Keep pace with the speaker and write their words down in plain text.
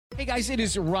Hey guys, it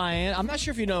is Ryan. I'm not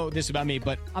sure if you know this about me,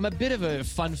 but I'm a bit of a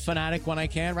fun fanatic when I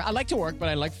can. I like to work, but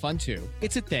I like fun too.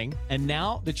 It's a thing. And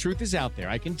now the truth is out there.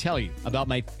 I can tell you about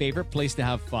my favorite place to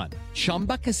have fun.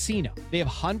 Chumba Casino. They have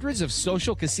hundreds of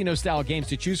social casino style games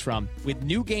to choose from with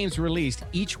new games released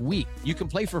each week. You can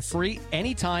play for free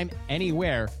anytime,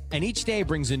 anywhere. And each day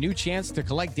brings a new chance to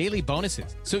collect daily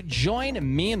bonuses. So join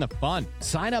me in the fun.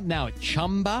 Sign up now at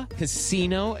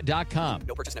ChumbaCasino.com.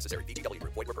 No purchase necessary. VGW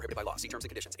Group. Void where prohibited by law. See terms and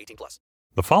conditions. 18+.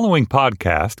 The following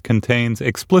podcast contains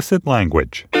explicit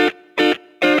language.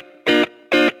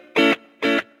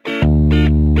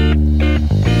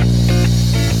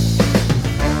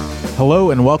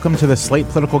 Hello and welcome to the Slate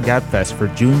Political Gabfest for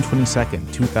June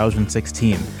 22nd,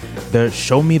 2016, the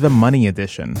Show Me the Money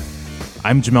edition.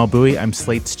 I'm Jamel Bowie. I'm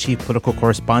Slate's chief political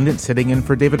correspondent, sitting in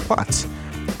for David Plotz.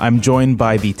 I'm joined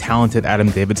by the talented Adam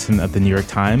Davidson of the New York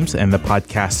Times and the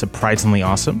podcast Surprisingly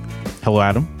Awesome. Hello,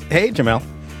 Adam. Hey, Jamel.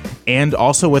 And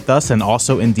also with us, and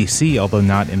also in D.C., although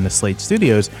not in the Slate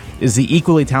studios, is the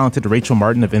equally talented Rachel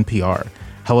Martin of NPR.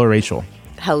 Hello, Rachel.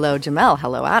 Hello, Jamel.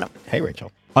 Hello, Adam. Hey,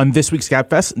 Rachel. On this week's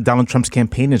Gabfest, Donald Trump's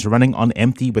campaign is running on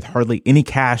empty with hardly any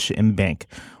cash in the bank.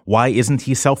 Why isn't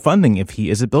he self-funding if he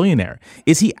is a billionaire?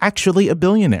 Is he actually a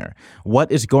billionaire? What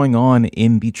is going on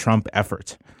in the Trump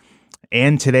effort?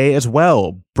 And today as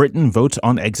well, Britain votes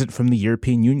on exit from the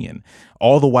European Union.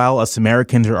 All the while, us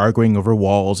Americans are arguing over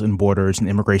walls and borders and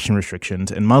immigration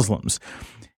restrictions and Muslims.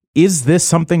 Is this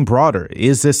something broader?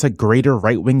 Is this a greater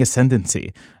right-wing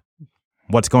ascendancy?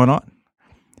 What's going on?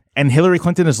 And Hillary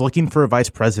Clinton is looking for a vice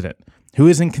president. Who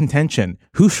is in contention?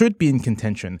 Who should be in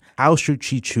contention? How should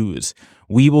she choose?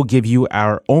 We will give you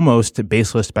our almost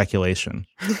baseless speculation.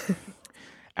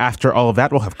 After all of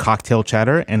that, we'll have cocktail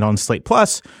chatter, and on Slate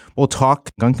Plus, we'll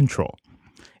talk gun control.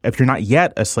 If you're not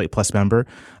yet a Slate Plus member,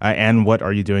 and what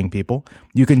are you doing, people,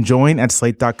 you can join at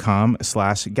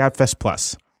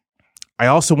slate.com/GabFestPlus. I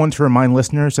also want to remind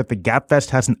listeners that the Gabfest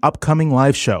has an upcoming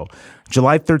live show,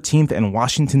 July 13th in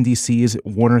Washington, D.C.'s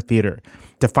Warner Theater.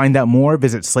 To find out more,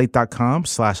 visit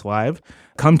slate.com/live.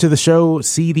 Come to the show,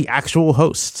 see the actual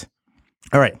host.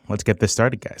 All right, let's get this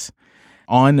started, guys.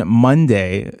 On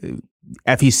Monday,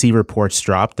 FEC reports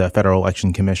dropped, the Federal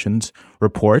Election Commission's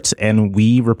reports, and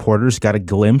we reporters got a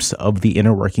glimpse of the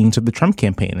inner workings of the Trump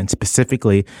campaign, and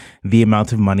specifically the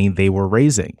amount of money they were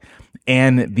raising.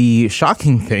 And the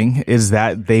shocking thing is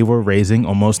that they were raising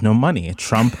almost no money.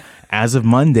 Trump, as of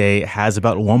Monday, has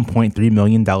about $1.3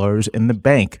 million in the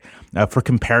bank. For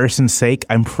comparison's sake,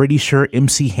 I'm pretty sure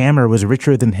MC Hammer was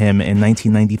richer than him in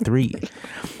 1993.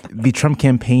 The Trump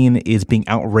campaign is being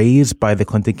outraised by the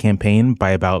Clinton campaign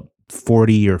by about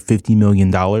 $40 or $50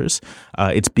 million.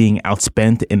 It's being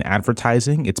outspent in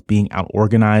advertising. It's being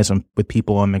outorganized with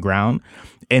people on the ground.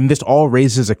 And this all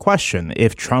raises a question.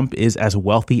 If Trump is as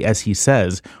wealthy as he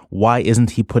says, why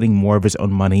isn't he putting more of his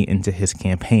own money into his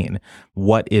campaign?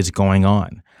 What is going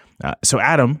on? So,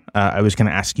 Adam, I was going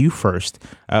to ask you first.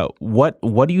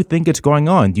 What do you think is going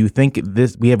on? Do you think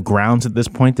we have grounds at this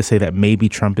point to say that maybe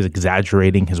Trump is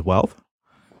exaggerating his wealth?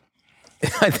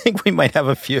 I think we might have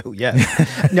a few,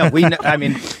 yes. No, we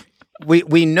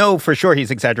know for sure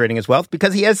he's exaggerating his wealth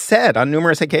because he has said on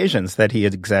numerous occasions that he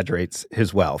exaggerates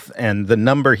his wealth, and the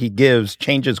number he gives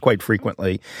changes quite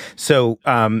frequently. So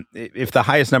if the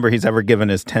highest number he's ever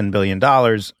given is $10 billion,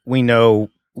 we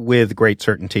know with great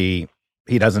certainty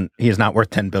he is not worth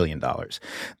 $10 billion.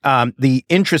 The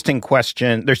interesting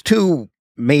question, there's two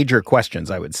major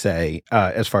questions, I would say,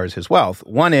 as far as his wealth.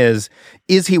 One is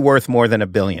he worth more than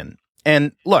 $1 billion?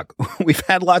 And look, we've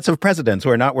had lots of presidents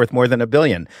who are not worth more than $1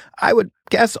 billion. I would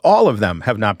guess all of them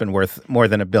have not been worth more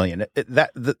than $1 billion.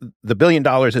 The $1 billion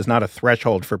is not a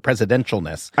threshold for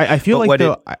presidentialness. I feel like,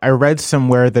 though, I read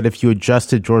somewhere that if you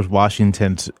adjusted George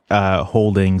Washington's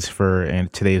holdings for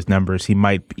today's numbers,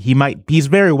 he's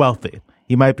very wealthy.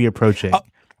 He might be approaching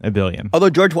 $1 billion. Although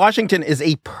George Washington is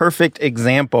a perfect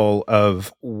example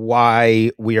of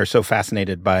why we are so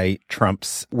fascinated by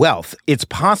Trump's wealth. It's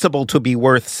possible to be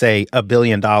worth, say, $1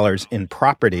 billion in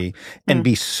property and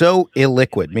be so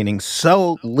illiquid, meaning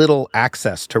so little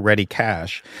access to ready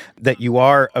cash, that you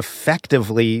are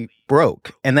effectively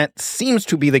broke. And that seems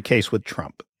to be the case with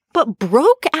Trump. But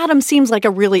broke, Adam, seems like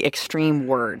a really extreme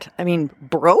word. I mean,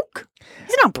 broke?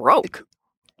 He's not broke.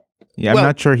 Yeah, I'm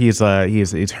not sure he's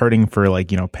hurting for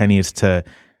pennies to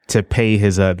pay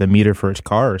his the meter for his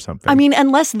car or something. I mean,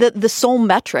 unless the sole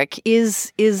metric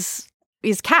is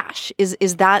cash.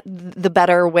 Is that the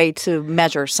better way to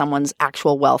measure someone's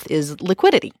actual wealth is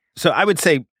liquidity? So I would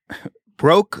say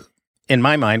broke, in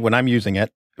my mind, when I'm using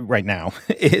it, right now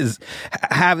is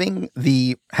having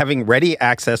ready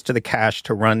access to the cash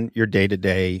to run your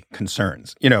day-to-day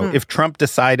concerns. If Trump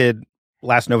decided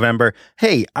last November,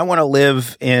 hey, I want to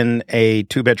live in a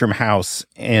 2-bedroom house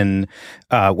in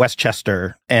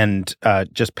Westchester and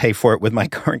just pay for it with my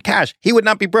current cash, he would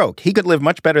not be broke. He could live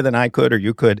much better than I could or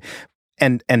you could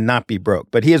and not be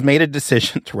broke. But he has made a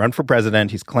decision to run for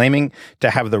president. He's claiming to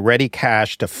have the ready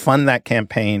cash to fund that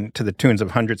campaign to the tunes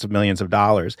of hundreds of millions of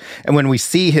dollars. And when we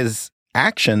see his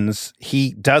actions,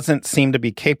 he doesn't seem to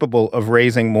be capable of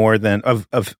raising more than of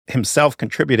himself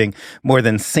contributing more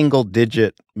than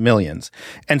single-digit millions.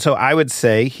 And so I would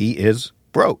say he is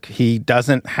broke. He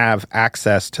doesn't have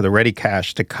access to the ready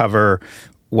cash to cover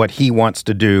what he wants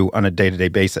to do on a day-to-day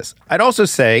basis. I'd also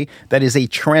say that is a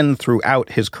trend throughout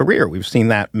his career. We've seen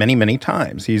that many, many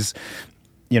times. He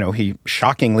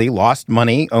shockingly lost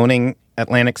money owning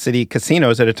Atlantic City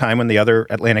casinos at a time when the other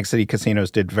Atlantic City casinos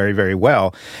did very, very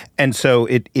well. And so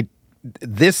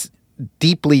this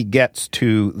deeply gets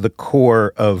to the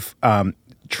core of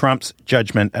Trump's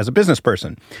judgment as a business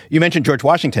person. You mentioned George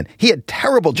Washington. He had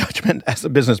terrible judgment as a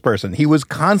business person. He was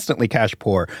constantly cash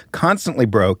poor, constantly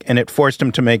broke, and it forced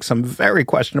him to make some very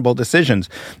questionable decisions.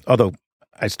 Although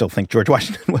I still think George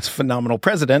Washington was a phenomenal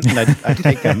president, and I'd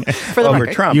take him over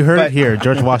Trump. You heard it here.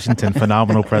 George Washington,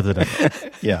 phenomenal president.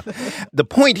 Yeah. The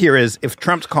point here is if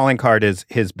Trump's calling card is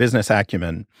his business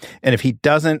acumen, and if he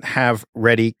doesn't have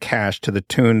ready cash to the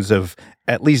tunes of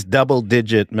at least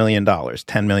double-digit $1 million,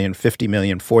 $10 million, $50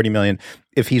 million, $40 million,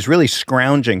 if he's really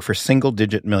scrounging for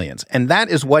single-digit millions, and that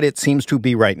is what it seems to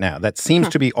be right now, that seems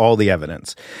to be all the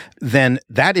evidence, then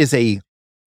that is a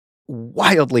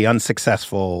wildly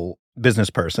unsuccessful business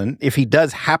person. If he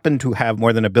does happen to have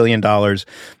more than $1 billion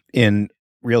in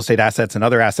real estate assets and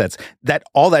other assets, that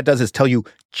all that does is tell you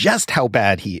just how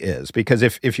bad he is. Because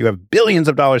if you have billions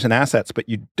of dollars in assets, but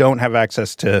you don't have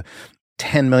access to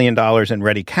 $10 million in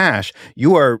ready cash,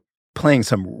 you are playing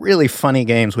some really funny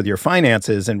games with your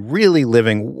finances and really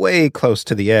living way close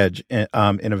to the edge in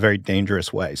a very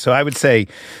dangerous way. So I would say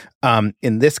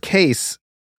in this case,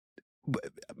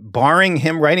 barring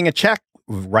him writing a check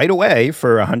right away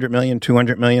for $100 million,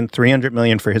 $200 million, $300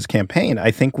 million for his campaign,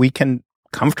 I think we can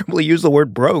comfortably use the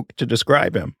word broke to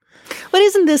describe him. But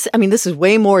isn't this, this is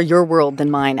way more your world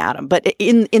than mine, Adam. But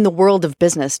in the world of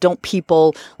business, don't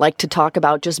people like to talk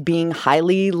about just being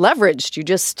highly leveraged? You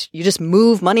just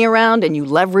move money around and you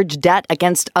leverage debt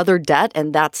against other debt.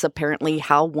 And that's apparently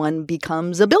how one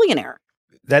becomes a billionaire.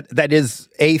 That is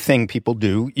a thing people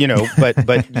do,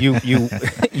 but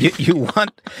you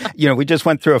want, we just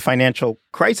went through a financial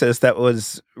crisis that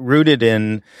was rooted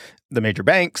in the major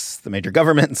banks, the major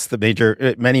governments,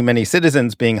 many, many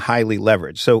citizens being highly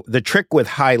leveraged. So the trick with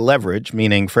high leverage,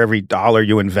 meaning for every dollar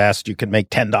you invest, you can make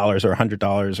 $10 or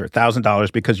 $100 or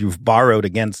 $1,000 because you've borrowed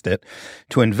against it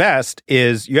to invest,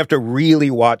 is you have to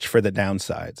really watch for the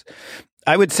downsides.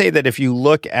 I would say that if you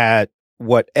look at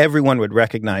what everyone would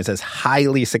recognize as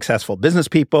highly successful business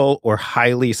people or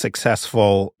highly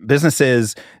successful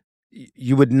businesses,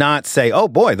 you would not say, oh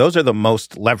boy, those are the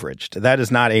most leveraged. That is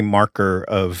not a marker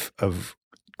of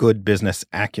good business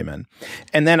acumen.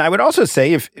 And then I would also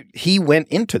say if he went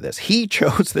into this, he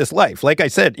chose this life. Like I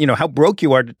said, how broke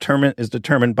you are is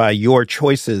determined by your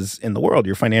choices in the world,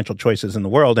 your financial choices in the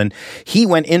world. And he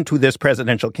went into this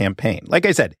presidential campaign. Like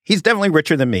I said, he's definitely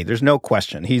richer than me. There's no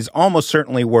question. He's almost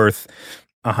certainly worth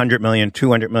 $100 million,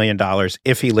 $200 million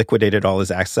if he liquidated all his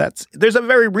assets. There's a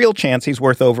very real chance he's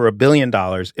worth over $1 billion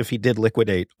if he did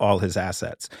liquidate all his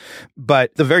assets.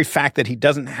 But the very fact that he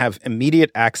doesn't have immediate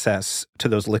access to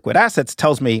those liquid assets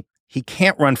tells me he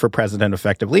can't run for president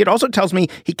effectively. It also tells me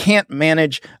he can't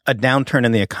manage a downturn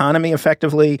in the economy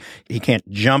effectively. He can't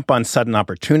jump on sudden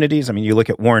opportunities. You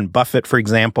look at Warren Buffett, for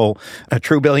example, a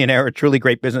true billionaire, a truly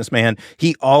great businessman.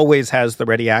 He always has the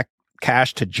ready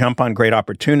cash to jump on great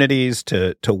opportunities,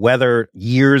 to weather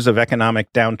years of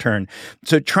economic downturn.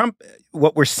 So Trump,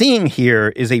 what we're seeing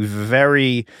here is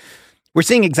we're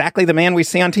seeing exactly the man we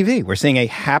see on TV. We're seeing a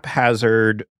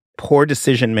haphazard, poor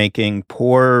decision-making,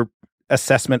 poor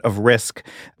assessment of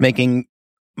risk-making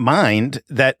mind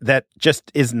that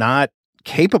just is not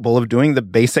capable of doing the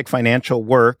basic financial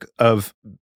work of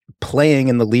playing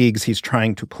in the leagues he's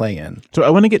trying to play in. So I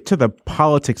want to get to the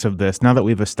politics of this now that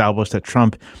we've established that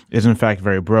Trump is in fact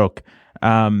very broke.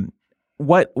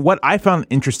 What I found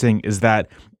interesting is that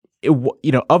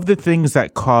of the things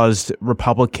that caused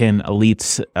Republican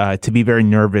elites to be very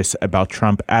nervous about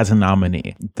Trump as a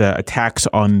nominee, the attacks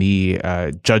on the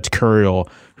Judge Curiel,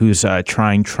 who's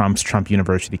trying Trump's Trump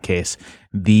University case,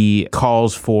 the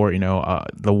calls for,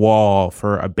 the wall,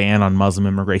 for a ban on Muslim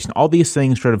immigration. All these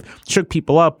things sort of shook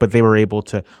people up, but they were able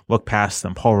to look past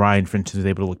them. Paul Ryan, for instance, was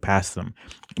able to look past them.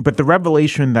 But the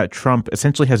revelation that Trump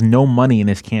essentially has no money in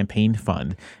his campaign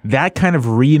fund, that kind of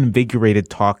reinvigorated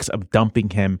talks of dumping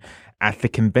him at the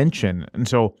convention. And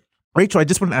so, Rachel, I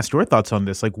just want to ask your thoughts on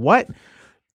this. Like, what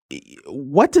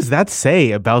does that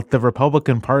say about the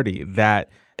Republican Party, that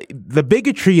the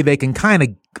bigotry they can kind of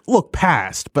look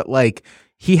past, but like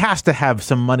he has to have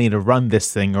some money to run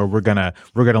this thing, or we're gonna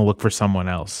look for someone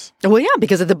else? Well, yeah,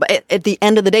 because at the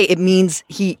end of the day, it means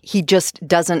he just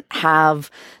doesn't have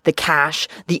the cash,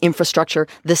 the infrastructure,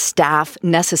 the staff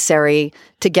necessary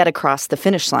to get across the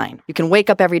finish line. You can wake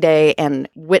up every day and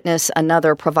witness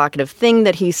another provocative thing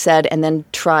that he said, and then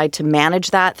try to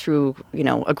manage that through,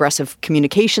 aggressive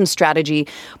communication strategy.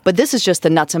 But this is just the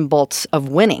nuts and bolts of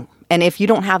winning. And if you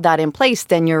don't have that in place,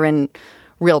 then you're in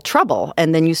real trouble.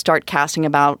 And then you start thinking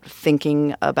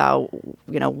about,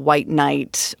 white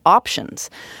knight options.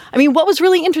 I mean, what was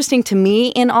really interesting to me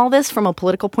in all this from a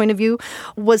political point of view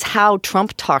was how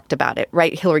Trump talked about it,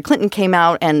 right? Hillary Clinton came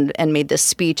out and made this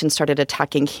speech and started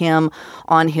attacking him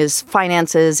on his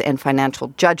finances and financial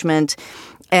judgment,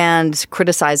 and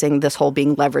criticizing this whole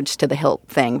being leveraged to the hilt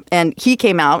thing. And he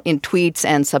came out in tweets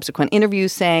and subsequent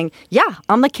interviews saying, yeah,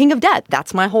 I'm the king of debt.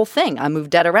 That's my whole thing. I move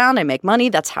debt around. I make money.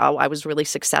 That's how I was really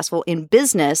successful in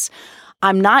business.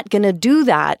 I'm not going to do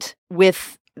that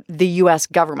with the U.S.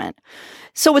 government.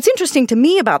 So what's interesting to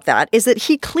me about that is that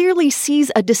he clearly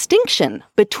sees a distinction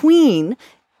between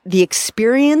the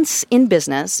experience in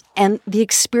business and the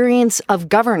experience of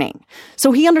governing.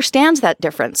 So he understands that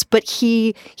difference, but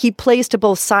he plays to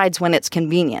both sides when it's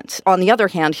convenient. On the other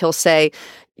hand, he'll say,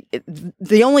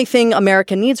 the only thing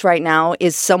America needs right now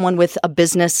is someone with a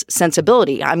business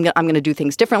sensibility. I'm going to do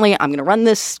things differently. I'm going to run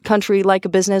this country like a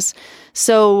business.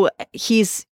 So he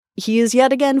is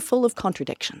yet again full of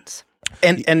contradictions.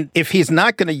 And if he's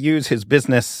not going to use his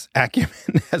business acumen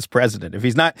as president,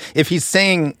 if he's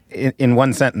saying in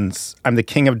one sentence, I'm the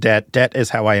king of debt, debt is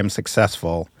how I am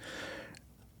successful,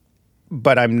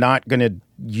 but I'm not going to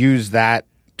use that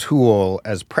tool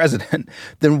as president,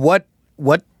 then what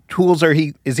tools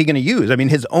is he going to use? I mean,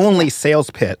 his only sales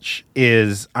pitch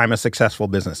is I'm a successful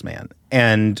businessman.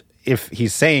 And if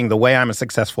he's saying the way I'm a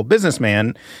successful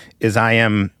businessman is I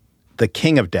am the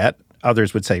king of debt,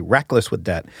 others would say reckless with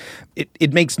debt,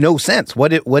 it makes no sense.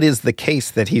 What is the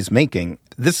case that he's making?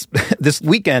 This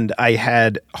weekend, I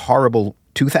had horrible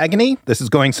tooth agony. This is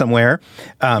going somewhere.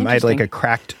 I had like a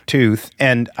cracked tooth,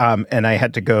 and I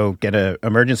had to go get an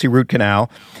emergency root canal.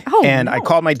 I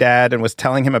called my dad and was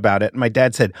telling him about it. And my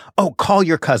dad said, "Oh, call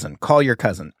your cousin. Call your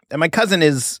cousin." And my cousin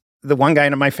is the one guy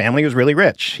in my family who's really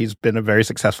rich. He's been a very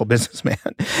successful businessman.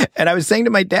 And I was saying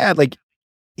to my dad, like,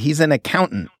 he's an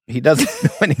accountant. He doesn't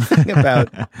know anything about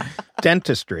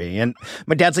dentistry. And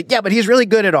my dad's like, yeah, but he's really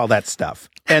good at all that stuff.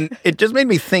 And it just made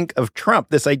me think of Trump,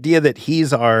 this idea that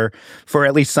he's for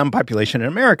at least some population in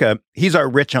America, he's our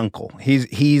rich uncle.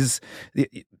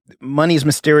 Money's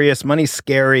mysterious, money's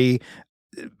scary.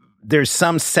 There's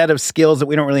some set of skills that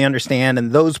we don't really understand,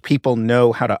 and those people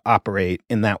know how to operate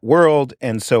in that world.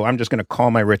 And so I'm just going to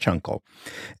call my rich uncle.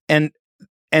 And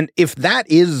if that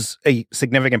is a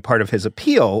significant part of his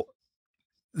appeal,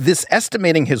 this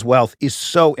estimating his wealth is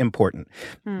so important.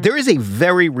 There is a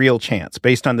very real chance,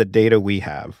 based on the data we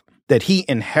have, that he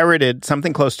inherited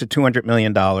something close to $200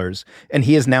 million, and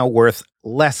he is now worth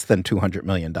less than $200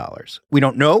 million. We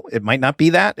don't know. It might not be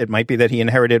that. It might be that he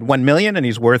inherited $1 million and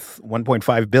he's worth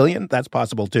 $1.5 billion. That's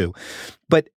possible too.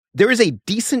 But there is a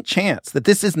decent chance that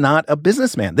this is not a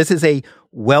businessman. This is a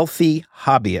wealthy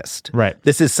hobbyist. Right.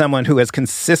 This is someone who has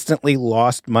consistently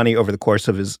lost money over the course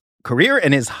of his career,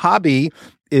 and his hobby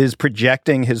is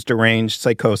projecting his deranged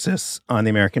psychosis on the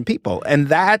American people. And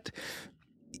that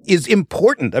is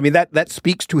important. I mean, that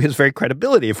speaks to his very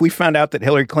credibility. If we found out that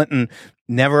Hillary Clinton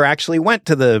never actually went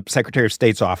to the Secretary of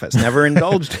State's office, never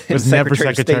indulged in Secretary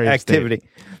of State activity,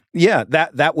 yeah,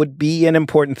 that would be an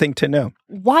important thing to know.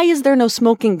 Why is there no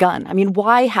smoking gun? I mean,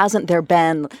 why hasn't there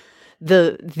been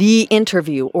the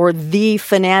interview or the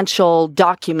financial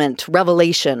document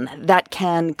revelation that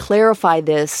can clarify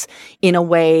this in a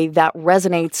way that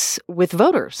resonates with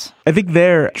voters? I think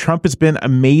Trump has been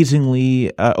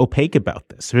amazingly opaque about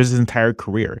this his entire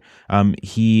career.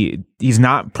 He's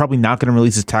probably not going to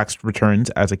release his tax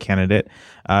returns as a candidate.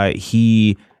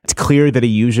 It's clear that he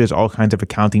uses all kinds of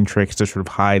accounting tricks to sort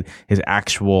of hide his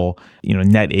actual,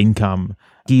 net income.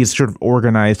 He has sort of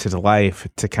organized his life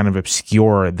to kind of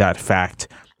obscure that fact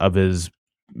of his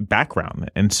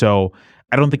background. And so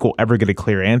I don't think we'll ever get a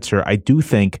clear answer. I do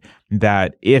think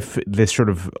that if this sort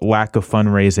of lack of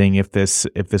fundraising, if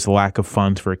this lack of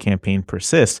funds for a campaign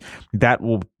persists, that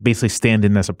will basically stand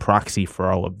in as a proxy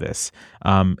for all of this.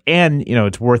 And,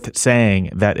 it's worth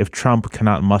saying that if Trump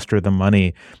cannot muster the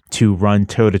money to run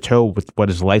toe-to-toe with what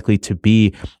is likely to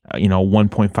be,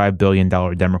 $1.5 billion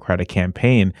Democratic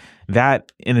campaign,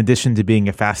 that, in addition to being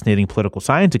a fascinating political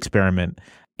science experiment,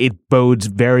 it bodes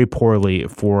very poorly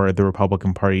for the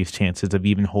Republican Party's chances of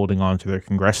even holding on to their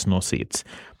congressional seats.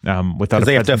 Without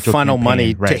they have to funnel campaign.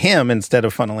 money Right. to him instead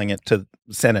of funneling it to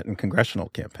Senate and congressional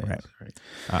campaigns.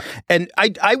 Right. And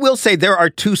I will say there are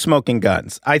two smoking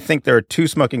guns. I think there are two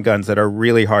smoking guns that are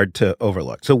really hard to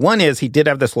overlook. So one is he did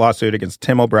have this lawsuit against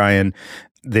Tim O'Brien,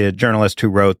 the journalist who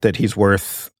wrote that he's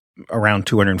worth around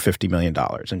 $250 million.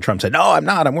 And Trump said, no, I'm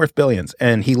not. I'm worth billions.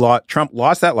 And Trump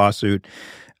lost that lawsuit.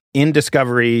 In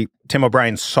discovery, Tim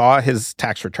O'Brien saw his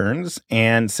tax returns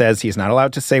and says he's not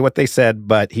allowed to say what they said,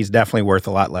 but he's definitely worth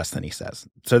a lot less than he says.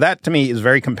 So that, to me, is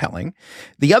very compelling.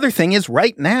 The other thing is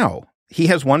right now, he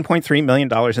has $1.3 million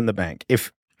in the bank.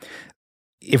 If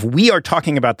we are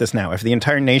talking about this now, if the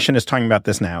entire nation is talking about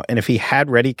this now, and if he had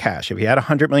ready cash, if he had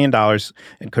 $100 million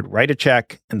and could write a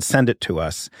check and send it to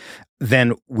us,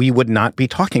 then we would not be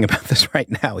talking about this right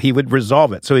now. He would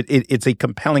resolve it. So it's a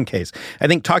compelling case. I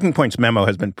think Talking Points memo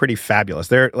has been pretty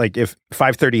fabulous. If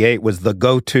 538 was the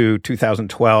go-to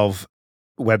 2012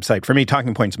 website, for me,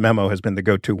 Talking Points memo has been the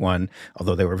go-to one,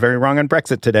 although they were very wrong on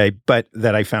Brexit today, but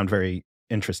that I found very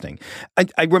interesting.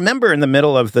 I remember in the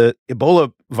middle of the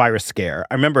Ebola virus scare,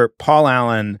 I remember Paul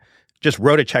Allen just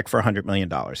wrote a check for $100 million.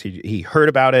 He heard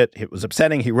about it. It was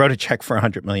upsetting. He wrote a check for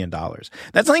 $100 million.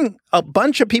 That's something a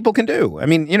bunch of people can do. I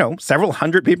mean, several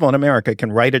hundred people in America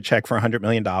can write a check for $100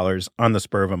 million on the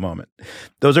spur of a moment.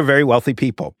 Those are very wealthy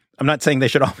people. I'm not saying they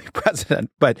should all be president,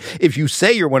 but if you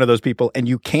say you're one of those people and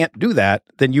you can't do that,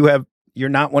 then you're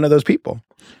not one of those people.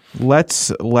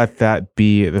 Let's let that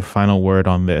be the final word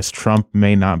on this. Trump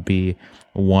may not be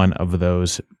one of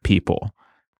those people.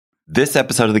 This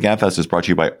episode of the GabFest is brought to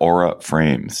you by Aura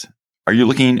Frames. Are you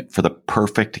looking for the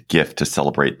perfect gift to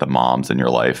celebrate the moms in your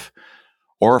life?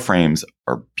 Aura Frames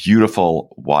are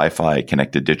beautiful Wi-Fi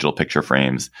connected digital picture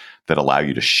frames that allow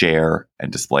you to share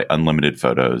and display unlimited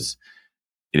photos.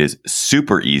 It is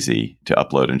super easy to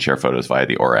upload and share photos via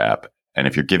the Aura app. And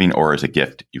if you're giving Aura as a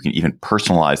gift, you can even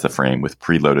personalize the frame with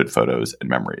preloaded photos and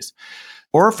memories.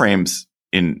 Aura Frames,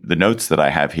 in the notes that I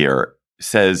have here,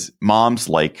 says moms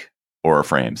like Aura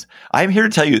Frames. I'm here to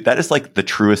tell you that is like the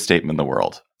truest statement in the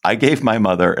world. I gave my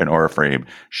mother an Aura frame.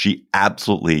 She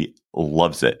absolutely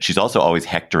loves it. She's also always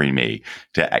hectoring me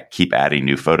to keep adding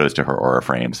new photos to her Aura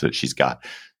frame so that she's got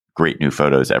great new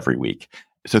photos every week.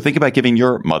 So think about giving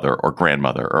your mother or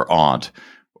grandmother or aunt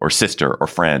or sister or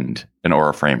friend an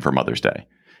Aura frame for Mother's Day.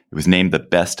 It was named the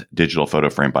best digital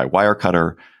photo frame by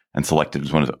Wirecutter and selected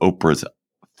as one of Oprah's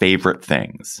favorite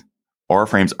things. Aura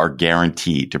frames are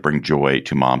guaranteed to bring joy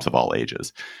to moms of all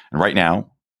ages. And right now,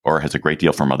 Aura has a great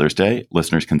deal for Mother's Day.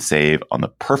 Listeners can save on the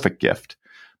perfect gift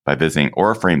by visiting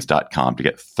auraframes.com to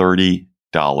get $30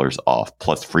 off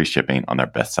plus free shipping on their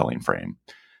best-selling frame.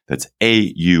 That's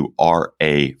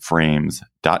AURA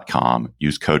frames.com.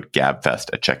 Use code GABFEST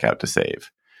at checkout to save.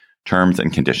 Terms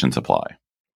and conditions apply.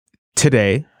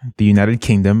 Today, the United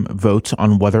Kingdom votes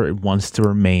on whether it wants to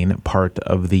remain part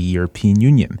of the European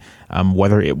Union,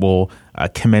 whether it will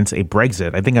commence a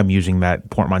Brexit. I think I'm using that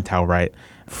portmanteau right,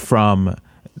 from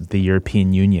the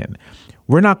European Union.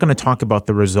 We're not going to talk about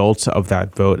the results of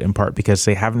that vote in part because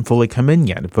they haven't fully come in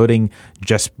yet. Voting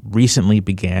just recently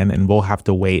began, and we'll have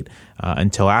to wait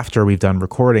until after we've done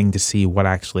recording to see what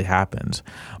actually happens.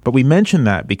 But we mention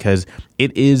that because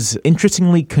it is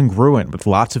interestingly congruent with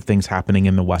lots of things happening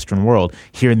in the Western world.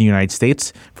 Here in the United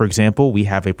States, for example, we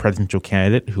have a presidential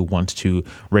candidate who wants to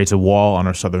raise a wall on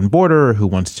our southern border, who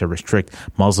wants to restrict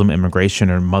Muslim immigration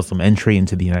or Muslim entry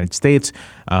into the United States,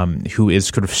 who is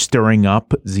sort of stirring up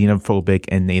xenophobic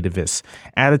and nativist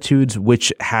attitudes,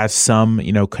 which has some,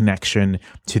 connection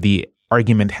to the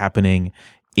argument happening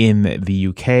in the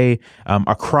UK.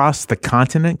 Across the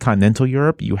continental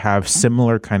Europe, you have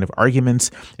similar kind of arguments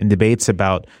and debates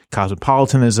about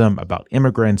cosmopolitanism, about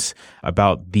immigrants,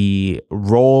 about the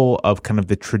role of kind of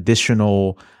the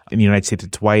traditional, in the United States,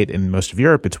 it's white. In most of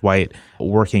Europe, it's white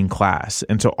working class.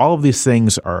 And so all of these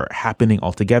things are happening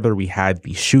all together. We had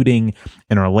the shooting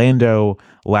in Orlando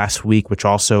last week, which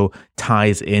also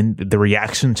ties in. The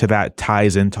reaction to that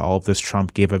ties into all of this.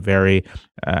 Trump gave a very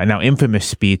now infamous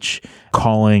speech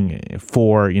calling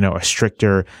for, a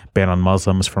stricter ban on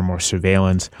Muslims, for more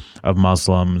surveillance of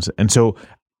Muslims. And so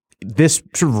this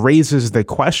sort of raises the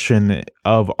question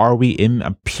of, are we in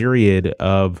a period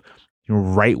of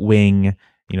right-wing,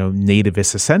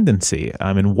 nativist ascendancy.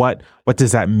 And what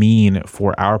does that mean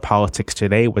for our politics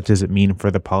today? What does it mean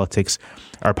for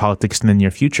our politics in the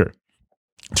near future?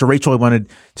 So, Rachel, I wanted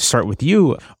to start with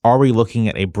you. Are we looking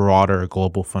at a broader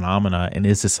global phenomena, and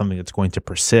is this something that's going to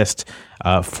persist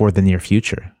for the near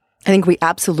future? I think we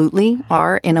absolutely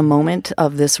are in a moment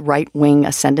of this right-wing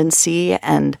ascendancy,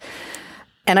 and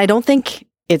I don't think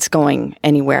it's going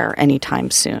anywhere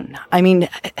anytime soon. I mean,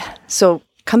 so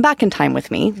come back in time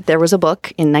with me. There was a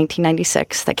book in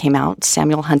 1996 that came out,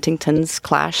 Samuel Huntington's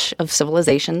Clash of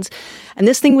Civilizations, and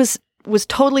this thing was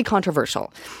totally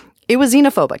controversial. It was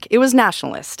xenophobic. It was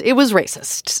nationalist. It was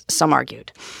racist, some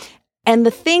argued. And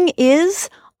the thing is,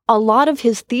 a lot of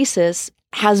his thesis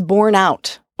has borne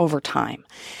out over time.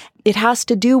 It has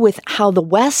to do with how the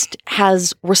West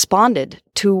has responded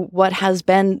to what has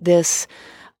been this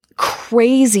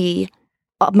crazy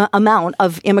amount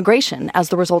of immigration as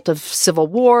the result of civil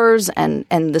wars and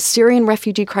the Syrian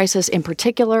refugee crisis in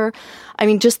particular. I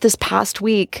mean, just this past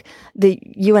week, the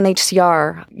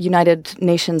UNHCR, United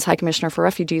Nations High Commissioner for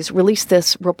Refugees, released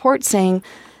this report saying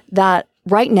that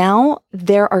right now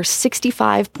there are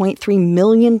 65.3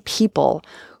 million people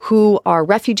who are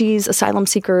refugees, asylum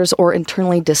seekers, or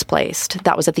internally displaced.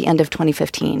 That was at the end of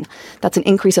 2015. That's an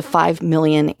increase of 5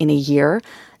 million in a year.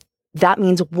 That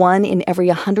means 1 in every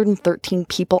 113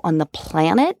 people on the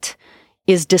planet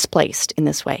is displaced in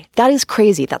this way. That is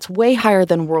crazy. That's way higher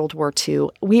than World War II.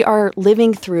 We are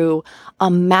living through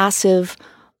a massive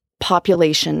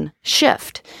population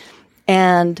shift.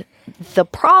 And the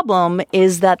problem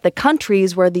is that the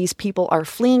countries where these people are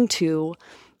fleeing to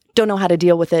don't know how to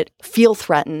deal with it, feel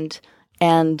threatened.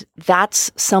 And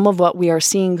that's some of what we are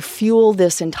seeing fuel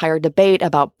this entire debate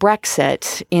about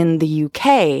Brexit in the UK.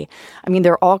 I mean,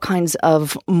 there are all kinds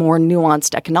of more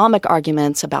nuanced economic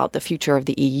arguments about the future of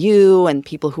the EU, and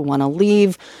people who want to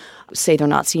leave say they're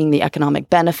not seeing the economic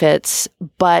benefits.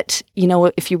 But,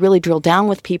 if you really drill down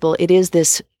with people, it is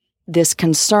this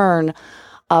concern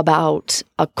about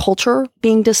a culture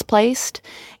being displaced.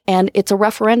 And it's a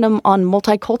referendum on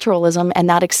multiculturalism and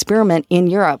that experiment in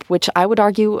Europe, which I would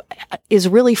argue is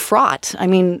really fraught. I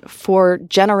mean, for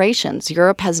generations,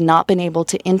 Europe has not been able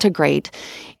to integrate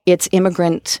its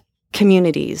immigrant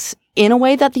communities in a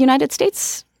way that the United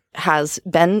States has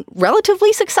been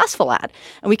relatively successful at.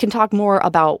 And we can talk more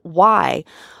about why.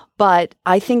 But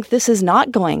I think this is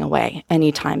not going away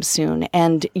anytime soon.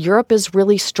 And Europe is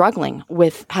really struggling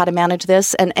with how to manage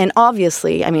this. And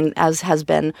obviously, I mean, as has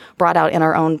been brought out in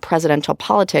our own presidential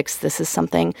politics, this is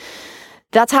something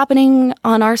that's happening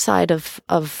on our side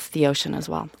of the ocean as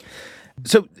well.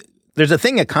 So there's a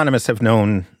thing economists have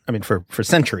known, I mean, for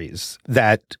centuries,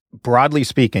 that broadly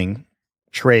speaking,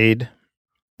 trade,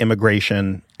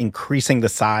 immigration, increasing the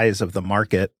size of the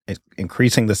market,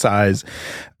 increasing the size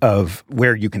of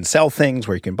where you can sell things,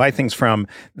 where you can buy things from,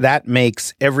 that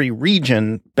makes every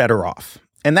region better off.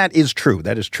 And that is true.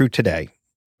 That is true today.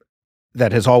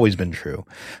 That has always been true.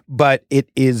 But it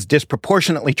is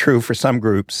disproportionately true for some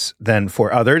groups than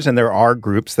for others. And there are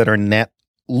groups that are net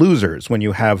losers when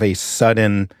you have a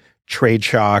sudden trade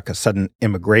shock, a sudden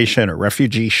immigration or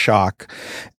refugee shock.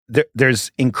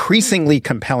 There's increasingly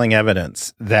compelling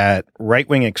evidence that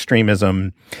right-wing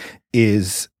extremism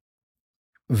is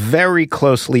very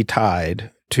closely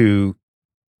tied to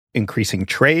increasing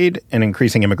trade and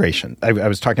increasing immigration. I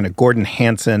was talking to Gordon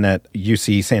Hanson at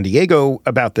UC San Diego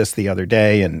about this the other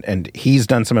day, and he's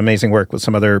done some amazing work with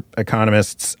some other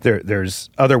economists. There's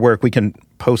other work. We can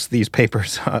post these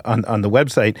papers on the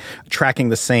website tracking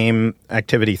the same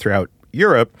activity throughout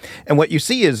Europe. And what you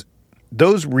see is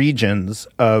those regions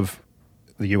of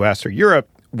the U.S. or Europe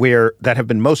that have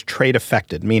been most trade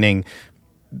affected, meaning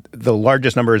the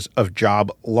largest numbers of job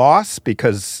loss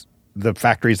because the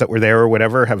factories that were there or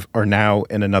whatever are now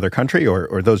in another country,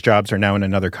 or those jobs are now in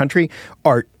another country,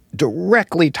 are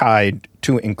directly tied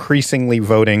to increasingly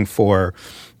voting for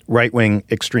right-wing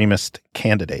extremist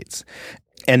candidates.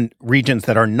 And regions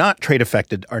that are not trade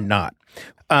affected are not.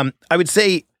 I would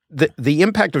say the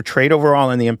impact of trade overall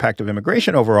and the impact of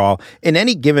immigration overall, in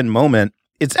any given moment,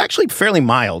 it's actually fairly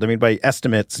mild. I mean, by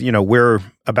estimates, we're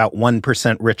about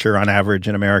 1% richer on average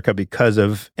in America because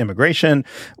of immigration,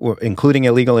 including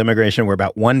illegal immigration. We're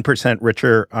about 1%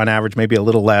 richer on average, maybe a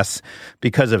little less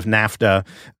because of NAFTA.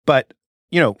 But,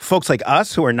 folks like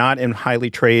us who are not in highly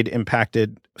trade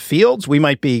impacted fields, we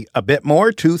might be a bit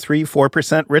more, 2, 3,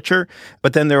 4% richer.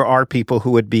 But then there are people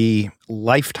who would be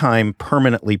lifetime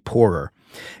permanently poorer.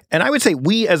 And I would say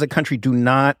we as a country do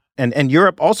not, and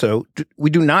Europe also, we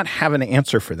do not have an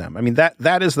answer for them. I mean,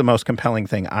 that is the most compelling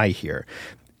thing I hear.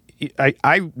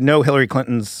 I know Hillary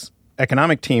Clinton's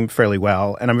economic team fairly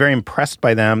well, and I'm very impressed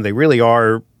by them. They really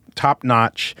are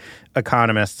top-notch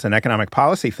economists and economic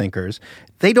policy thinkers.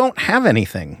 They don't have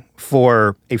anything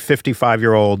for a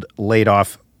 55-year-old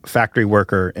laid-off factory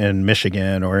worker in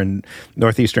Michigan or in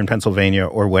northeastern Pennsylvania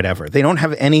or whatever. They don't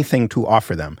have anything to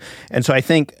offer them. And so I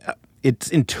think it's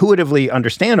intuitively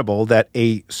understandable that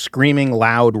a screaming,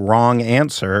 loud, wrong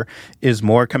answer is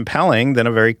more compelling than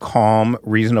a very calm,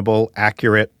 reasonable,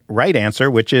 accurate right answer,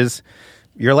 which is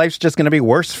your life's just going to be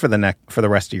worse for the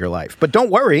rest of your life. But don't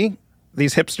worry.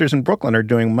 These hipsters in Brooklyn are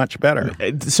doing much better.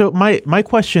 So my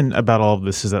question about all of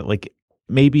this is that, like,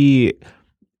 maybe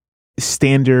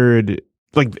standard,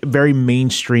 like very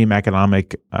mainstream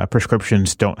economic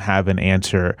prescriptions don't have an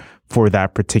answer for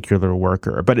that particular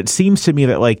worker. But it seems to me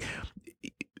that, like,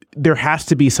 there has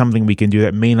to be something we can do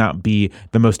that may not be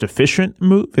the most efficient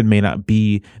move. It may not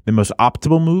be the most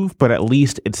optimal move, but at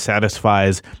least it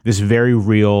satisfies this very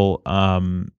real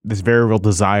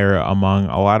desire among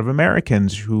a lot of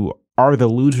Americans who are the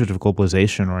losers of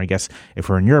globalization, or I guess if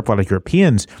we're in Europe, a lot of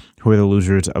Europeans who are the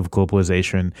losers of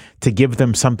globalization, to give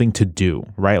them something to do,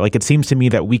 right? Like, it seems to me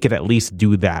that we could at least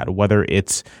do that, whether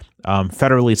it's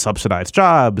federally subsidized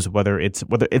jobs, whether it's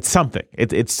something.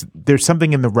 It's there's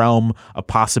something in the realm of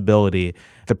possibility.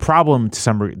 The problem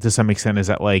to some extent is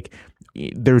that, like,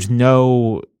 there's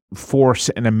no force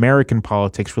in American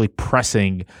politics really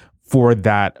pressing for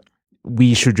that.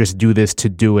 We should just do this to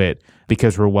do it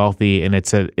because we're wealthy, and it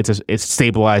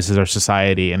stabilizes our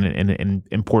society in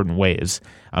important ways.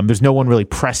 There's no one really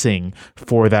pressing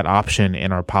for that option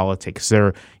in our politics.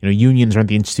 Unions aren't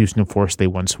the institutional force they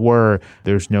once were.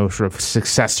 There's no sort of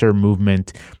successor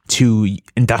movement to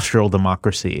industrial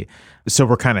democracy. So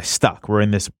we're kind of stuck. We're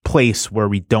in this place where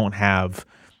we don't have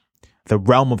the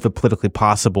realm of the politically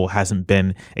possible hasn't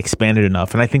been expanded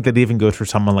enough. And I think that even goes for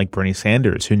someone like Bernie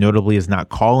Sanders, who notably is not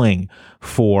calling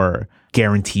for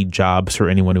guaranteed jobs for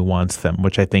anyone who wants them,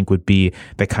 which I think would be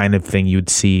the kind of thing you'd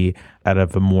see out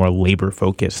of a more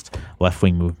labor-focused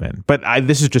left-wing movement. But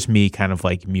this is just me kind of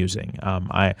like musing.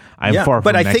 I'm far from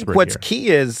but an I think what's here. Key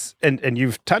is, and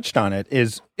you've touched on it,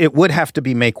 is it would have to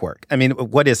be make work. I mean,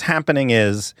 what is happening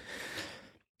is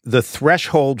the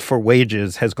threshold for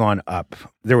wages has gone up.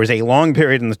 There was a long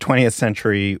period in the 20th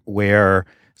century where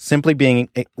simply being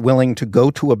willing to go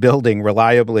to a building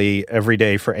reliably every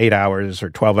day for 8 hours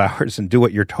or 12 hours and do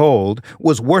what you're told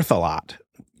was worth a lot.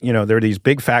 There are these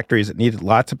big factories that needed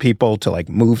lots of people to, like,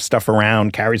 move stuff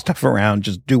around, carry stuff around,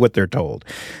 just do what they're told.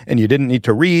 And you didn't need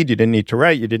to read, you didn't need to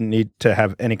write, you didn't need to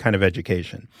have any kind of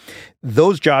education.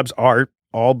 Those jobs are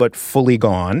all but fully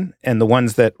gone. And the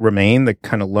ones that remain, the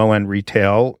kind of low-end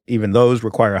retail, even those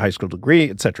require a high school degree,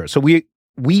 et cetera. So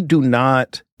we do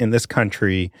not, in this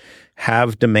country,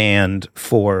 have demand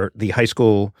for the high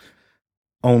school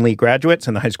only graduates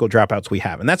and the high school dropouts we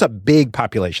have. And that's a big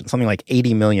population, something like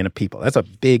 80 million people. That's a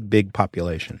big, big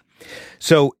population.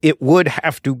 So it would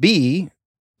have to be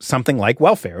something like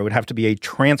welfare. It would have to be a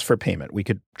transfer payment. We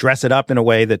could dress it up in a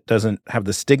way that doesn't have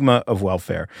the stigma of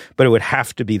welfare, but it would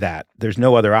have to be that. There's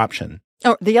no other option.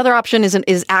 Oh, the other option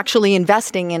is actually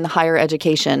investing in higher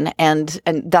education, and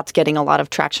that's getting a lot of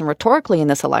traction rhetorically in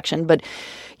this election. But,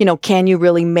 can you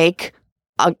really make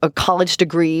a college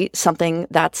degree something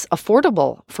that's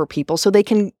affordable for people so they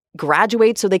can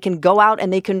graduate, so they can go out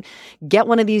and they can get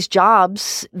one of these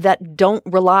jobs that don't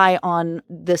rely on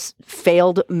this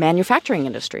failed manufacturing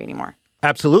industry anymore?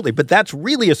 Absolutely. But that's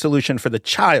really a solution for the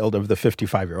child of the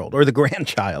 55-year-old or the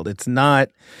grandchild. It's not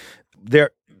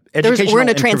their educational. We're in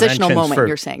a transitional moment,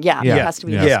 you're saying. Yeah. There has to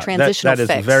be this transitional that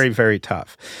fix. Is very, very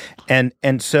tough. And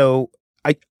so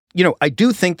I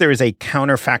do think there is a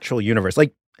counterfactual universe.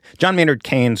 Like John Maynard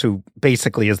Keynes, who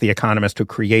basically is the economist who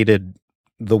created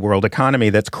the world economy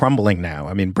that's crumbling now.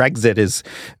 I mean, Brexit is,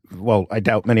 well, I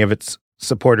doubt many of its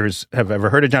supporters have ever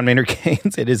heard of John Maynard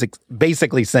Keynes. It is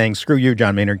basically saying, screw you,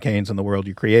 John Maynard Keynes, and the world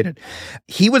you created.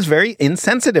 He was very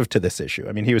insensitive to this issue.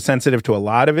 I mean, he was sensitive to a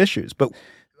lot of issues, but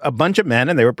a bunch of men,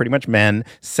 and they were pretty much men,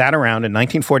 sat around in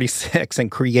 1946 and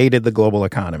created the global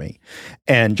economy.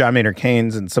 And John Maynard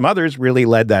Keynes and some others really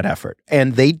led that effort.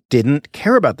 And they didn't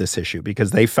care about this issue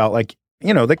because they felt like,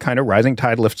 the kind of rising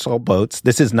tide lifts all boats.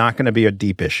 This is not going to be a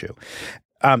deep issue.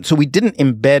 So we didn't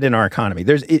embed in our economy.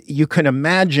 You can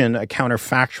imagine a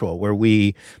counterfactual where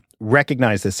we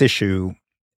recognize this issue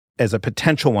as a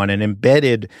potential one and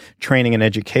embedded training and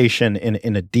education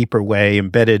in a deeper way,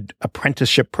 embedded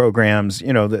apprenticeship programs.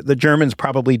 The Germans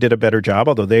probably did a better job,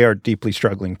 although they are deeply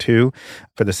struggling too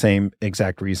for the same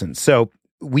exact reasons. So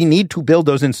we need to build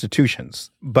those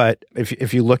institutions. But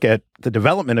if you look at the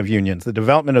development of unions, the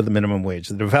development of the minimum wage,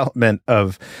 the development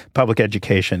of public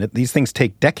education, these things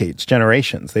take decades,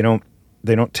 generations. They don't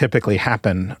they don't typically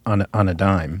happen on a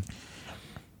dime.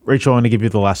 Rachel, I want to give you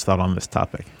the last thought on this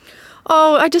topic.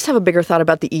 Oh, I just have a bigger thought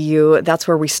about the EU. That's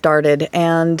where we started,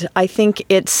 and I think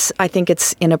it's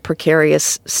in a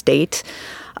precarious state.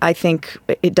 I think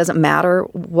it doesn't matter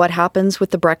what happens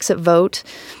with the Brexit vote.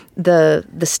 The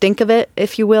stink of it,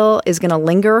 if you will, is going to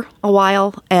linger a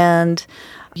while. And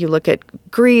you look at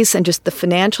Greece and just the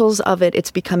financials of it,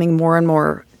 it's becoming more and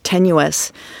more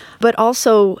tenuous. But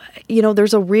also,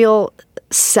 there's a real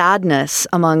sadness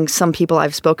among some people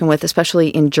I've spoken with, especially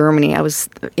in Germany. I was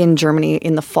in Germany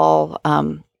in the fall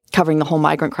covering the whole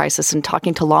migrant crisis and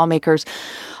talking to lawmakers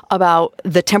about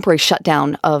the temporary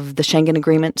shutdown of the Schengen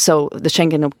Agreement. So the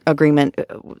Schengen Agreement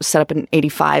set up in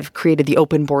 1985, created the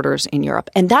open borders in Europe.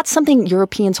 And that's something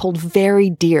Europeans hold very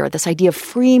dear, this idea of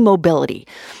free mobility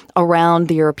around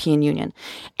the European Union.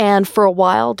 And for a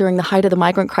while, during the height of the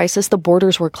migrant crisis, the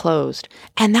borders were closed.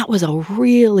 And that was a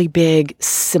really big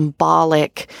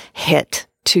symbolic hit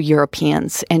to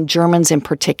Europeans and Germans in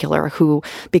particular, who,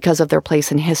 because of their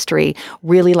place in history,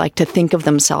 really like to think of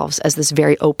themselves as this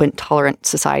very open, tolerant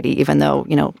society, even though,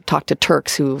 talk to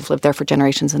Turks who've lived there for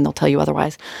generations and they'll tell you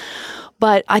otherwise.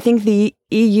 But I think the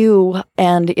EU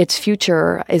and its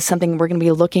future is something we're going to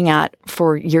be looking at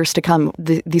for years to come.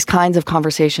 These kinds of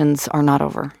conversations are not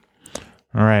over.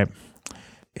 All right.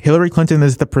 Hillary Clinton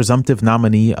is the presumptive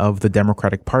nominee of the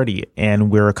Democratic Party, and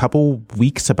we're a couple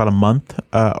weeks, about a month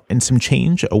and some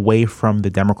change away from the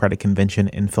Democratic Convention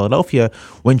in Philadelphia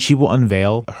when she will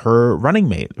unveil her running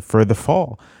mate for the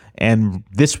fall. And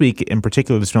this week in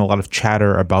particular, there's been a lot of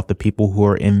chatter about the people who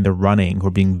are in the running, who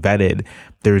are being vetted.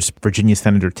 There's Virginia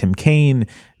Senator Tim Kaine.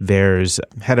 There's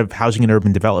head of Housing and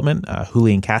Urban Development,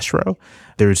 Julian Castro.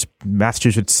 There's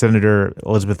Massachusetts Senator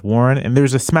Elizabeth Warren. And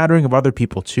there's a smattering of other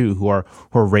people, too, who are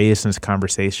raised in this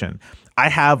conversation. I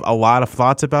have a lot of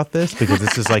thoughts about this because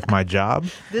this is like my job.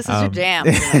 This is your jam.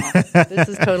 This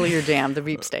is totally your jam, the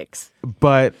beefsteaks.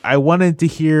 But I wanted to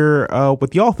hear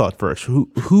what y'all thought first.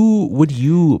 Who would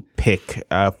you pick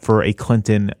for a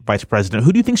Clinton vice president?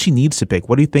 Who do you think she needs to pick?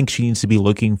 What do you think she needs to be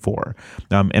looking for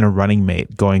in a running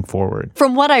mate going forward?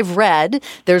 From what I've read,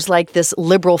 there's like this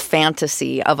liberal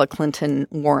fantasy of a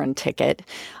Clinton-Warren ticket.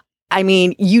 I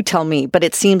mean, you tell me, but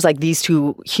it seems like these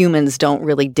two humans don't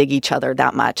really dig each other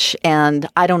that much. And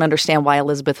I don't understand why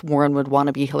Elizabeth Warren would want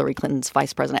to be Hillary Clinton's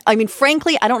vice president. I mean,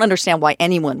 frankly, I don't understand why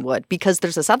anyone would, because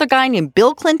there's this other guy named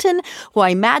Bill Clinton, who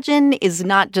I imagine is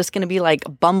not just going to be like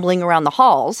bumbling around the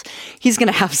halls. He's going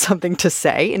to have something to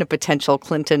say in a potential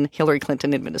Hillary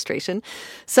Clinton administration.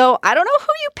 So I don't know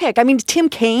who you pick. I mean, Tim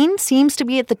Kaine seems to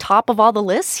be at the top of all the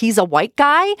lists. He's a white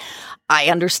guy. I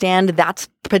understand that's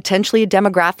potentially a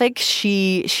demographic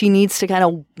she needs to kind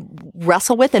of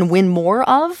wrestle with and win more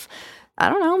of. I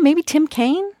don't know, maybe Tim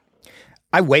Kaine?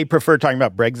 I way prefer talking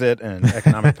about Brexit and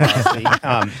economic policy.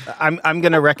 I'm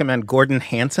going to recommend Gordon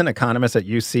Hanson, economist at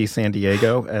UC San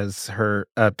Diego, as her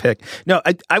pick. No,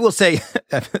 I will say,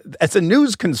 as a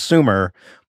news consumer,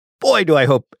 boy, do I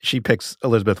hope she picks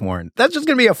Elizabeth Warren. That's just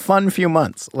going to be a fun few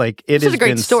months. Like it has a great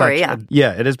been story,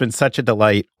 it has been such a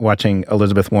delight watching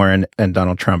Elizabeth Warren and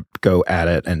Donald Trump go at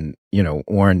it, and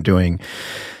Warren doing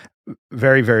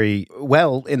very, very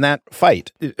well in that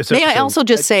fight. May I also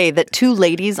just say that two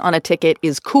ladies on a ticket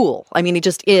is cool. I mean, it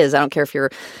just is. I don't care if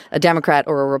you're a Democrat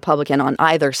or a Republican on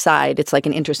either side. It's like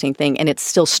an interesting thing. And it's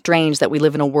still strange that we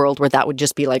live in a world where that would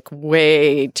just be like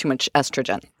way too much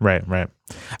estrogen. Right.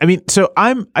 I mean, so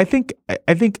I think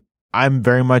I'm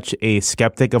very much a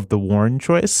skeptic of the Warren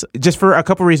choice, just for a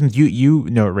couple of reasons. You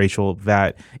know, Rachel,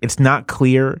 that it's not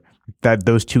clear that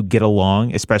those two get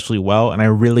along especially well. And I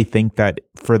really think that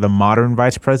for the modern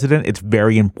vice president, it's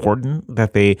very important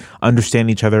that they understand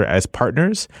each other as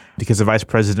partners, because the vice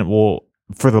president will,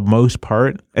 for the most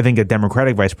part, I think a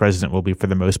Democratic vice president will be, for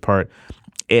the most part,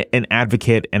 an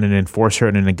advocate and an enforcer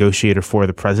and a negotiator for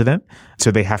the president.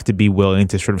 So they have to be willing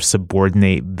to sort of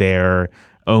subordinate their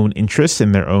own interests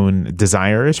and their own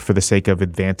desires for the sake of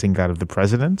advancing that of the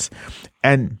president's.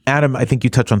 And Adam, I think you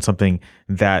touched on something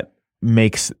that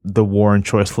makes the Warren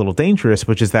choice a little dangerous,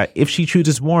 which is that if she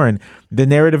chooses Warren, the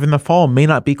narrative in the fall may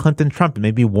not be Clinton-Trump. It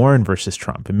may be Warren versus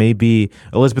Trump. It may be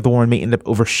Elizabeth Warren may end up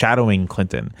overshadowing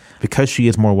Clinton because she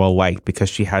is more well-liked,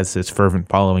 because she has this fervent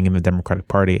following in the Democratic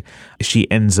Party. She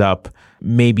ends up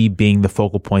maybe being the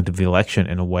focal point of the election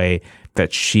in a way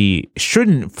that she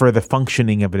shouldn't for the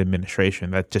functioning of an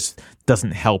administration. That just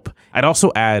doesn't help. I'd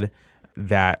also add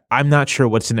that I'm not sure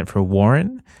what's in it for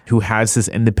Warren, who has this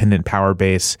independent power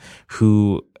base,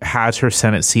 who has her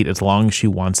Senate seat as long as she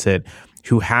wants it,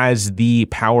 who has the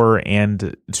power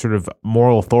and sort of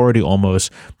moral authority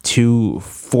almost to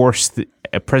force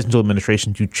a presidential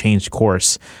administration to change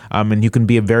course, and you can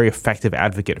be a very effective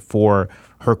advocate for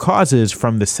her causes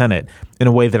from the Senate in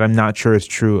a way that I'm not sure is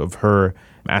true of her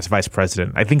as vice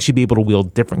president. I think she'd be able to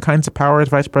wield different kinds of power as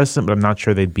vice president, but I'm not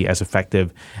sure they'd be as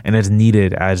effective and as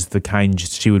needed as the kind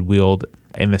she would wield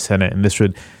in the Senate. And this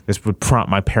would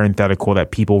prompt my parenthetical that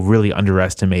people really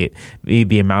underestimate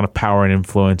the amount of power and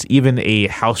influence even a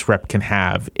House rep can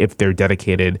have if they're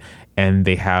dedicated and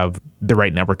they have the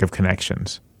right network of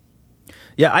connections.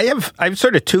 Yeah, I have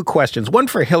sort of two questions. One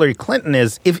for Hillary Clinton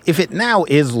is if it now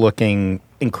is looking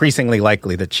increasingly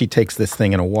likely that she takes this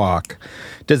thing in a walk,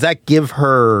 does that give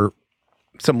her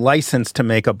some license to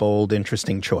make a bold,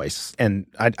 interesting choice? And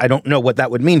I don't know what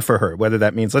that would mean for her, whether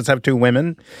that means let's have two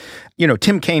women. You know,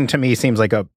 Tim Kaine to me seems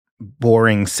like a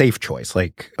boring, safe choice,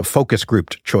 like a focus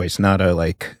grouped choice, not a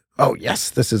like, oh,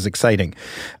 yes, this is exciting.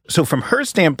 So from her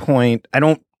standpoint, I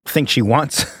don't think she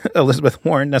wants Elizabeth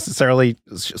Warren necessarily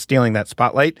stealing that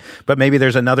spotlight, but maybe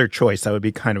there's another choice that would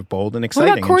be kind of bold and exciting.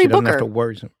 What about Cory and she doesn't Booker? have to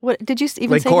worry. What did you even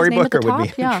like say? Cory his name Booker at the top?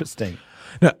 would be Yeah. interesting.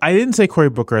 No, I didn't say Cory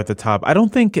Booker at the top. I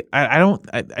don't think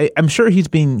I'm sure he's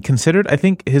being considered. I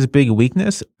think his big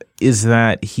weakness is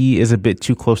that he is a bit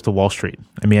too close to Wall Street.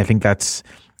 I mean, I think that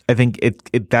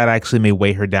actually may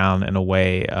weigh her down in a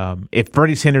way. If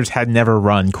Bernie Sanders had never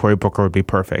run, Cory Booker would be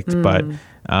perfect. But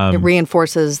it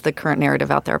reinforces the current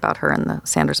narrative out there about her and the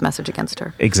Sanders message against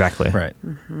her. Exactly. Right.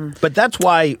 Mm-hmm. But that's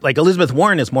why, like, Elizabeth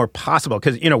Warren is more possible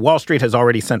because, you know, Wall Street has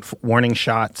already sent warning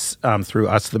shots through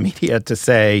us, the media, to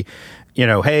say, you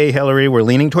know, hey, Hillary, we're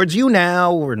leaning towards you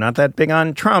now. We're not that big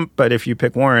on Trump, but if you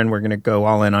pick Warren, we're going to go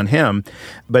all in on him.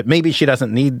 But maybe she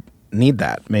doesn't need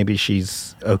that. Maybe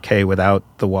she's okay without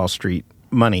the Wall Street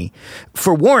money.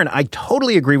 For Warren, I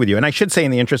totally agree with you. And I should say,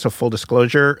 in the interest of full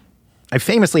disclosure, I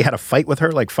famously had a fight with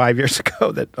her like 5 years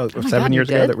ago, 7 years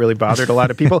ago, that really bothered a lot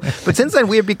of people. But since then,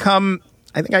 we have become,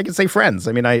 I think I can say, friends.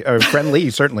 I mean, friendly,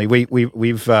 certainly.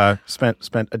 We've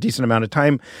spent a decent amount of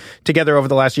time together over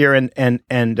the last year,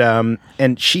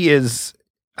 and she is,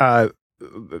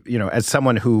 you know, as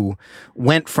someone who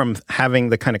went from having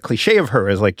the kind of cliche of her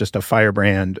as like just a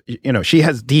firebrand, you know, she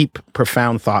has deep,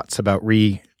 profound thoughts about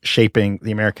reshaping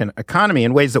the American economy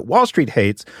in ways that Wall Street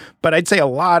hates, but I'd say a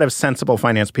lot of sensible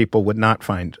finance people would not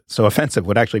find so offensive,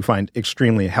 would actually find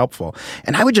extremely helpful.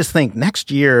 And I would just think next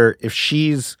year, if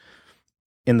she's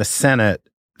in the Senate,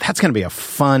 that's going to be a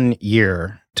fun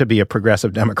year to be a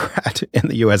progressive Democrat in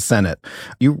the U.S. Senate.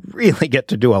 You really get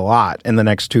to do a lot in the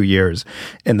next 2 years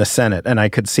in the Senate. And I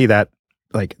could see that,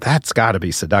 like, that's got to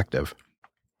be seductive.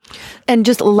 And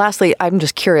just lastly, I'm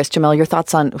just curious, Jamel, your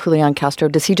thoughts on Julian Castro.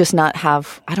 Does he just not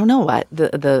have, I don't know what,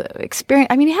 the experience?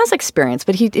 I mean, he has experience,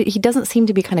 but he doesn't seem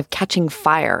to be kind of catching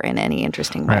fire in any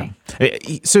interesting way.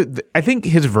 Right. So I think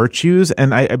his virtues,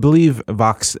 and I believe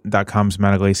Vox.com's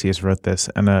Matt Iglesias wrote this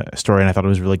in a story, and I thought it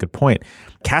was a really good point.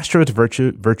 Castro's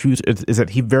virtues is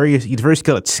that he's very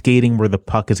skilled at skating where the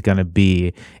puck is going to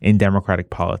be in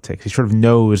Democratic politics. He sort of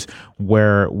knows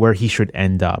where he should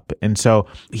end up. And so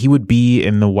he would be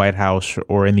in the White House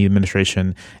or in the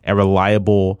administration a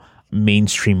reliable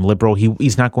mainstream liberal.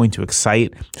 He's not going to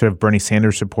excite sort of Bernie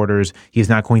Sanders supporters. He's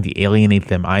not going to alienate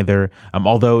them either.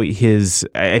 Although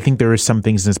I think there is some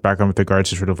things in his background with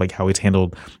regards to sort of like how he's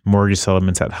handled mortgage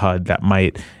settlements at HUD that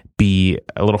might be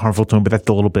a little harmful to him, but that's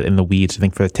a little bit in the weeds. I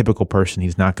think for the typical person,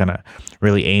 he's not going to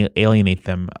really alienate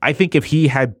them. I think if he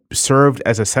had served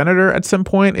as a senator at some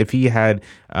point, if he had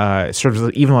served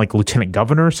as even like lieutenant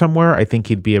governor somewhere, I think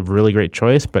he'd be a really great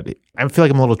choice. But I feel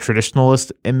like I'm a little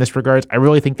traditionalist in this regard. I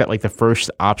really think that like the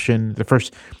first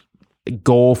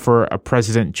goal for a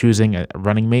president choosing a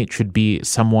running mate should be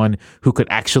someone who could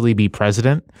actually be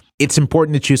president. It's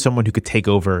important to choose someone who could take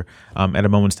over at a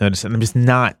moment's notice. And I'm just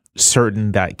not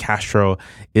certain that Castro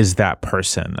is that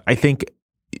person. I think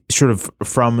sort of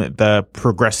from the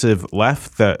progressive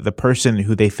left, the person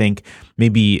who they think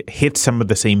maybe hits some of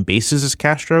the same bases as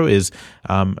Castro is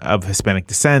of Hispanic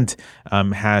descent,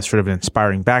 has sort of an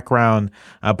inspiring background,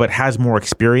 but has more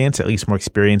experience, at least more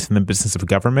experience in the business of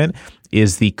government,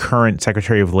 is the current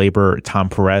Secretary of Labor, Tom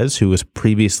Perez, who was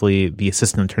previously the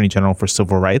Assistant Attorney General for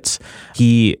Civil Rights.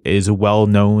 He is well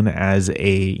known as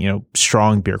a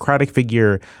strong bureaucratic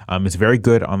figure, is very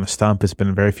good on the stump, has been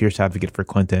a very fierce advocate for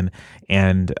Clinton.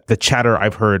 And the chatter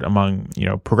I've heard among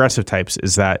progressive types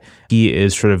is that he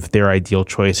is sort of their ideal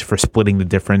choice for splitting the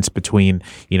difference between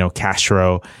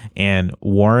Castro and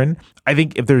Warren. I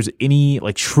think if there's any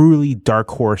like truly dark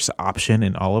horse option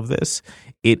in all of this,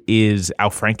 it is Al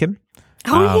Franken.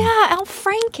 Oh yeah, Al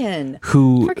Franken.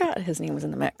 Who I forgot his name was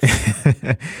in the mix.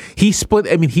 He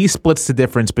splits the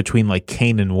difference between like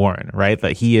Kaine and Warren, right?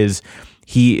 That he is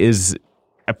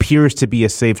appears to be a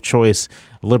safe choice,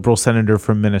 liberal senator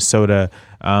from Minnesota,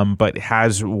 but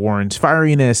has Warren's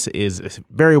fieriness, is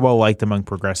very well liked among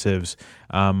progressives,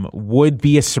 would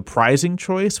be a surprising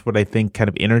choice, would I think kind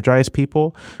of energize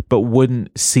people, but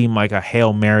wouldn't seem like a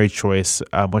Hail Mary choice,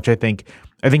 which I think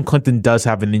Clinton does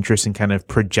have an interest in kind of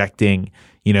projecting,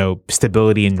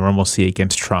 stability and normalcy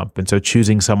against Trump. And so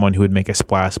choosing someone who would make a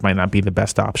splash might not be the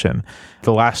best option.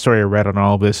 The last story I read on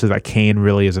all of this is that Kaine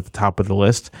really is at the top of the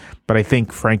list. But I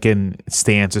think Franken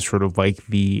stands as sort of like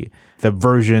the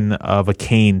version of a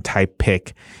Kaine type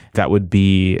pick that would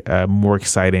be more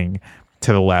exciting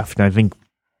to the left. And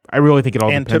I really think it all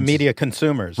depends. And to media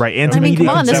consumers. Right. And to media come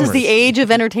on, consumers. this is the age of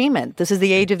entertainment. This is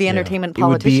the age of the entertainment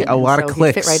politician. It would be a lot of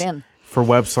clicks fit right in. for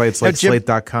websites like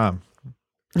Slate.com.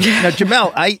 Now,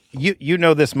 Jamelle, you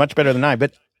know this much better than I,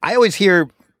 but I always hear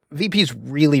VPs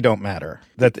really don't matter,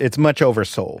 that it's much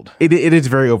oversold. It is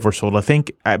very oversold. I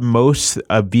think at most,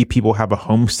 a VP will have a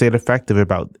home state effect of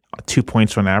about 2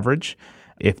 points on average.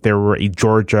 If there were a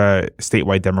Georgia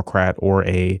statewide Democrat or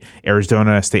a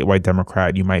Arizona statewide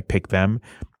Democrat, you might pick them.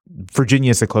 Virginia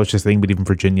is the closest thing, but even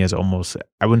Virginia is almost,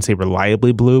 I wouldn't say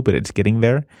reliably blue, but it's getting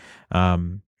there.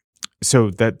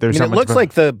 So that there's it looks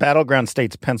like the battleground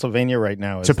state's Pennsylvania right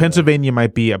now. So Pennsylvania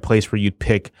might be a place where you'd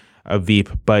pick a Veep,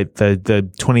 but the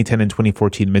 2010 and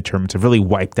 2014 midterms have really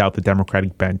wiped out the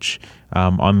Democratic bench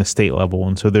on the state level.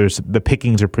 And so the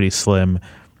pickings are pretty slim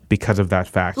because of that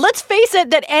fact. Let's face it,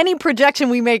 that any projection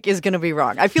we make is going to be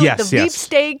wrong. I feel like the Veep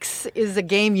stakes is a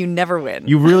game you never win.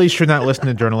 You really should not listen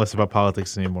to journalists about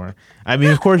politics anymore. I mean,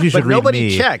 of course you should read nobody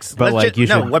me. Checks. But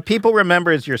what people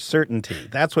remember is your certainty.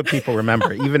 That's what people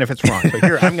remember, even if it's wrong. So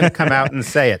here, I'm going to come out and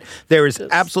say it. There is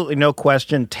absolutely no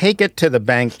question. Take it to the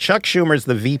bank. Chuck Schumer's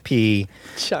the VP.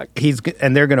 Chuck.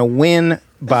 And they're going to win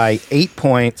by 8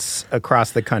 points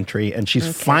across the country, and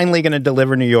she's finally going to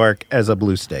deliver New York as a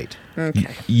blue state.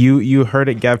 Okay. You heard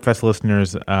it, GabFest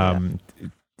listeners.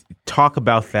 Talk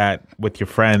about that with your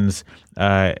friends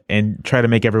and try to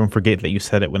make everyone forget that you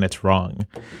said it when it's wrong.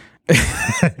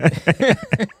 It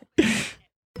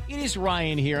is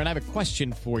Ryan here, and I have a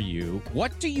question for you.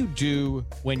 What do you do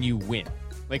when you win?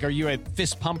 Like, are you a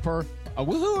fist pumper, a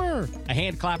woohooer, a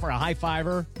hand clapper, a high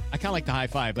fiver? I kind of like the high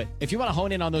five, but if you want to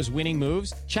hone in on those winning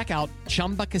moves, check out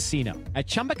Chumba Casino. At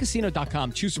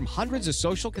ChumbaCasino.com, choose from hundreds of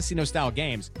social casino-style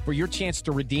games for your chance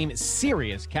to redeem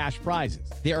serious cash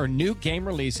prizes. There are new game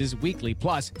releases weekly,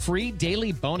 plus free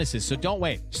daily bonuses. So don't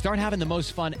wait. Start having the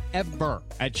most fun ever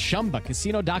at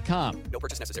ChumbaCasino.com. No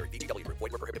purchase necessary. VGW. Void where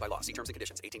prohibited by law. See terms and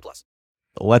conditions. 18+.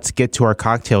 Let's get to our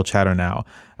cocktail chatter now.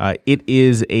 It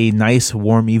is a nice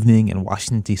warm evening in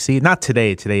Washington, D.C. Not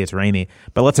today. Today it's rainy.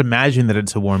 But let's imagine that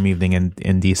it's a warm evening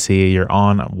in D.C. You're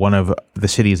on one of the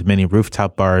city's many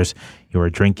rooftop bars. You are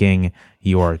drinking.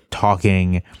 You are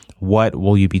talking. What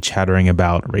will you be chattering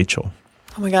about, Rachel?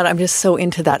 Oh my God, I'm just so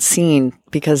into that scene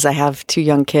because I have 2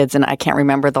 young kids and I can't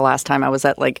remember the last time I was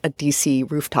at like a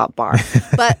DC rooftop bar.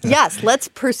 But yes, let's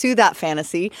pursue that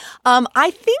fantasy.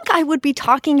 I think I would be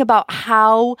talking about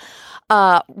how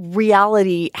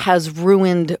reality has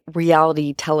ruined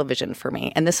reality television for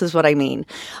me. And this is what I mean.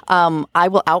 I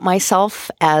will out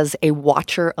myself as a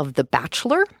watcher of The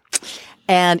Bachelor.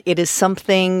 And it is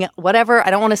something, whatever, I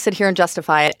don't want to sit here and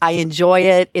justify it. I enjoy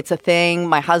it. It's a thing.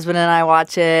 My husband and I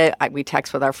watch it. We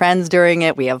text with our friends during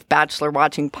it. We have Bachelor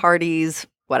watching parties,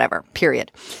 whatever,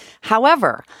 period.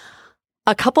 However,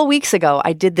 a couple weeks ago,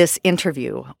 I did this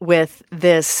interview with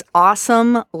this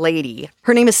awesome lady.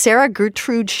 Her name is Sarah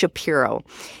Gertrude Shapiro.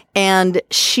 And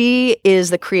she is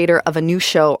the creator of a new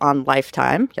show on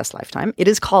Lifetime. Yes, Lifetime. It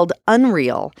is called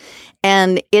Unreal.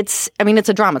 And it's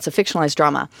a drama. It's a fictionalized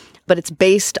drama. But it's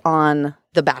based on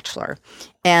The Bachelor.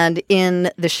 And in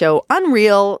the show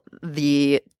Unreal,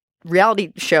 the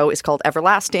reality show is called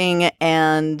Everlasting,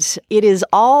 and it is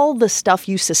all the stuff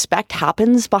you suspect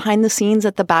happens behind the scenes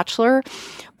at The Bachelor,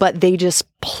 but they just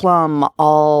plumb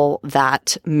all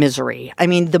that misery. I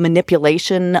mean, the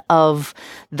manipulation of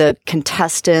the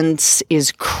contestants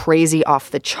is crazy off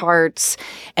the charts,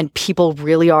 and people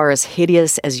really are as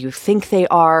hideous as you think they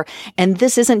are. And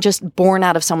this isn't just born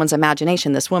out of someone's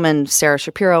imagination. This woman, Sarah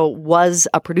Shapiro, was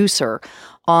a producer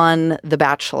on The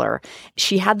Bachelor.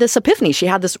 She had this epiphany. She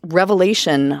had this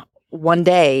revelation one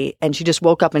day, and she just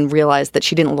woke up and realized that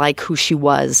she didn't like who she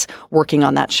was working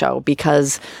on that show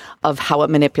because of how it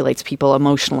manipulates people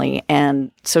emotionally.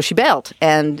 And so she bailed.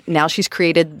 And now she's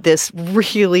created this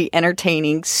really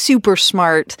entertaining, super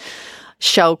smart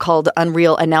show called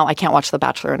Unreal. And now I can't watch The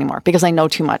Bachelor anymore because I know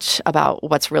too much about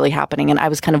what's really happening. And I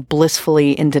was kind of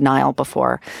blissfully in denial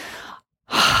before.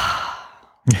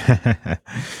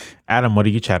 Adam, what are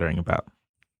you chattering about?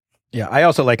 Yeah, I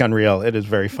also like Unreal. It is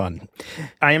very fun.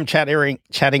 I am chatting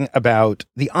about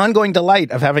the ongoing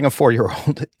delight of having a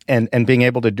 4-year-old and being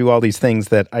able to do all these things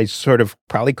that I sort of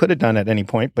probably could have done at any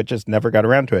point, but just never got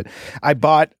around to it. I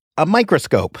bought a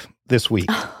microscope this week,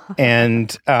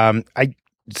 and I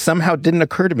somehow didn't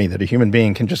occur to me that a human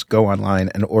being can just go online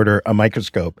and order a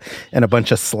microscope and a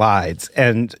bunch of slides.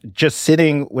 And just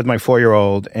sitting with my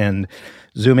 4-year-old and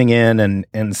zooming in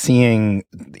and seeing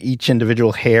each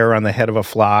individual hair on the head of a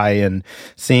fly and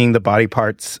seeing the body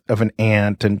parts of an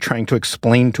ant and trying to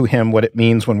explain to him what it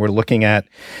means when we're looking at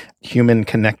human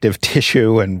connective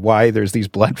tissue and why there's these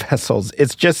blood vessels.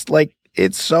 It's just like,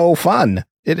 it's so fun.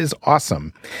 It is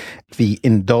awesome. The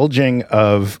indulging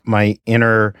of my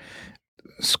inner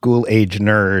school-age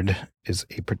nerd is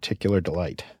a particular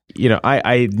delight. You know,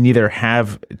 I neither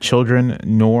have children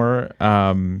nor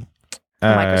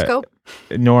Microscope?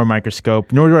 Nor a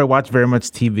microscope, nor do I watch very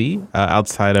much TV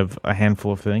outside of a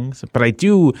handful of things. But I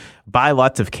do buy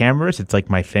lots of cameras. It's like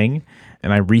my thing.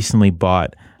 And I recently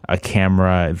bought a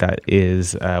camera that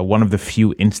is one of the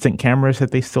few instant cameras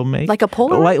that they still make. Like a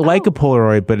Polaroid? Like a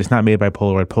Polaroid, but it's not made by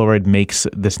Polaroid. Polaroid makes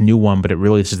this new one, but it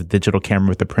really is just a digital camera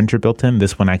with a printer built in.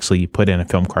 This one actually you put in a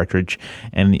film cartridge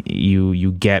and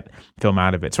you get film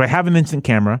out of it. So I have an instant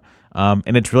camera,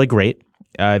 and it's really great.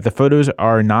 The photos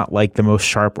are not like the most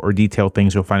sharp or detailed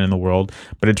things you'll find in the world,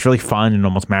 but it's really fun and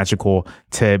almost magical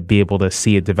to be able to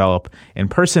see it develop in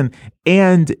person.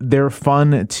 And they're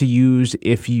fun to use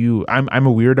if I'm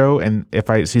a weirdo, and if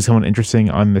I see someone interesting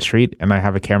on the street and I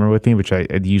have a camera with me, which I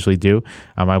usually do,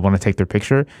 I want to take their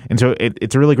picture. And so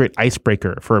it's a really great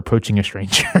icebreaker for approaching a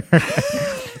stranger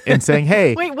and saying,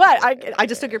 "Hey, wait, what? I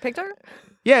just took your picture?"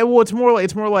 Yeah, well, it's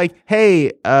more like,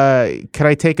 hey, could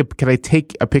I take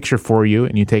a picture for you?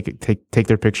 And you take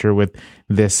their picture with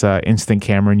this instant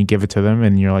camera, and you give it to them,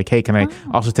 and you're like, hey, can I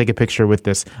also take a picture with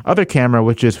this other camera,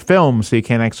 which is film, so you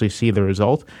can't actually see the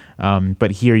result, but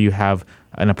here you have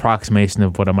an approximation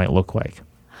of what it might look like.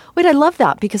 Wait, I love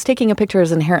that, because taking a picture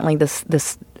is inherently this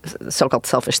so-called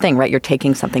selfish thing, right? You're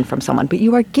taking something from someone, but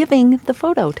you are giving the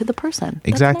photo to the person. That's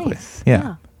exactly. Nice.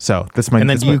 Yeah. So that's my. And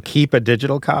then do you keep a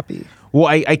digital copy? Well,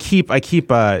 I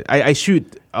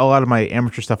shoot a lot of my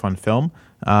amateur stuff on film.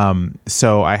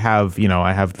 So I have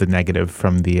the negative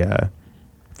from the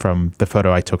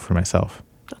photo I took for myself.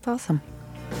 That's awesome.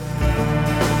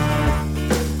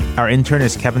 Our intern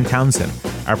is Kevin Townsend.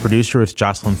 Our producer is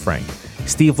Jocelyn Frank.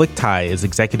 Steve Lichtai is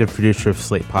executive producer of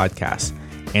Slate Podcasts.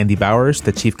 Andy Bowers,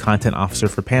 the chief content officer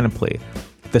for Panoply.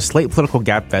 The Slate Political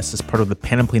Gabfest is part of the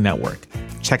Panoply Network.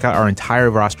 Check out our entire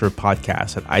roster of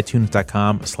podcasts at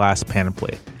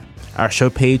itunes.com/panoply. Our show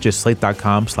page is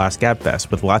slate.com/gabfest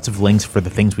with lots of links for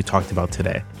the things we talked about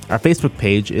today. Our Facebook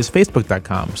page is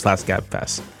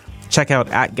facebook.com/gabfest. Check out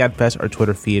 @gabfest our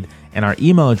Twitter feed, and our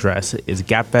email address is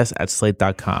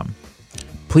gabfest@slate.com.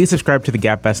 Please subscribe to the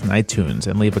Gabfest on iTunes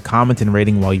and leave a comment and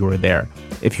rating while you are there.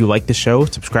 If you like the show,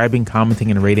 subscribing, commenting,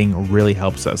 and rating really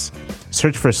helps us.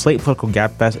 Search for Slate Political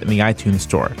Gabfest in the iTunes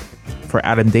store. For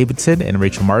Adam Davidson and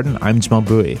Rachel Martin, I'm Jamel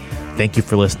Bouie. Thank you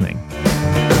for listening.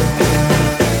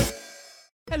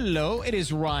 Hello, it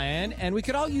is Ryan, and we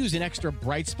could all use an extra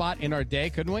bright spot in our day,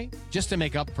 couldn't we? Just to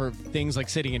make up for things like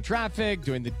sitting in traffic,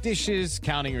 doing the dishes,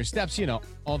 counting your steps,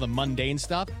 all the mundane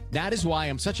stuff. That is why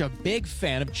I'm such a big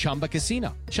fan of Chumba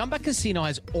Casino. Chumba Casino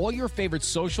has all your favorite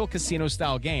social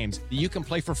casino-style games that you can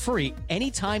play for free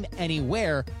anytime,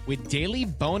 anywhere with daily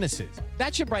bonuses.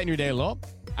 That should brighten your day a little.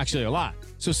 Actually, a lot.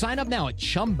 So sign up now at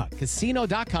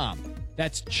ChumbaCasino.com.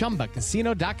 That's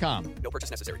ChumbaCasino.com. No purchase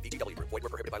necessary. VGW Group. Void where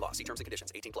prohibited by law. See terms and conditions.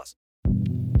 18+.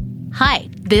 Hi,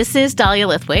 this is Dahlia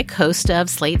Lithwick, host of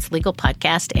Slate's legal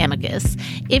podcast, Amicus.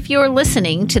 If you're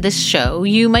listening to this show,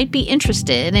 you might be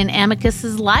interested in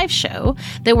Amicus's live show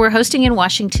that we're hosting in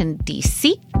Washington,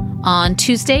 D.C. on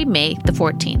Tuesday, May the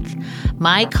 14th.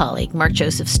 My colleague, Mark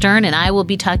Joseph Stern, and I will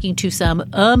be talking to some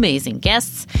amazing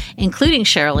guests, including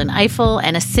Sherilyn Ifill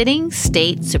and a sitting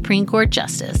state Supreme Court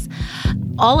justice,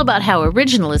 all about how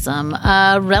originalism,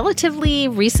 a relatively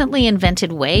recently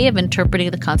invented way of interpreting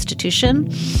the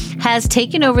Constitution, has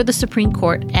taken over the Supreme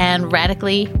Court and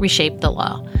radically reshaped the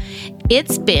law.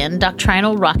 It's been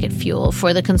doctrinal rocket fuel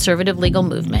for the conservative legal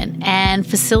movement and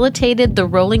facilitated the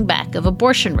rolling back of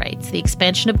abortion rights, the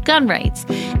expansion of gun rights,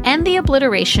 and the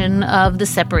obliteration of the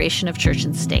separation of church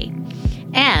and state.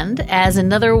 And as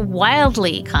another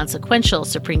wildly consequential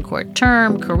Supreme Court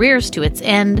term careers to its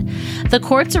end, the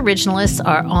court's originalists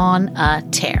are on a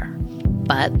tear.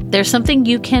 But there's something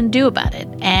you can do about it,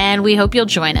 and we hope you'll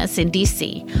join us in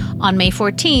D.C. on May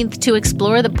 14th to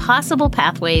explore the possible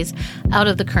pathways out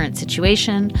of the current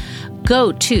situation.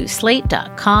 Go to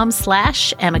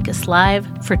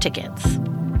slate.com/amicuslive for tickets.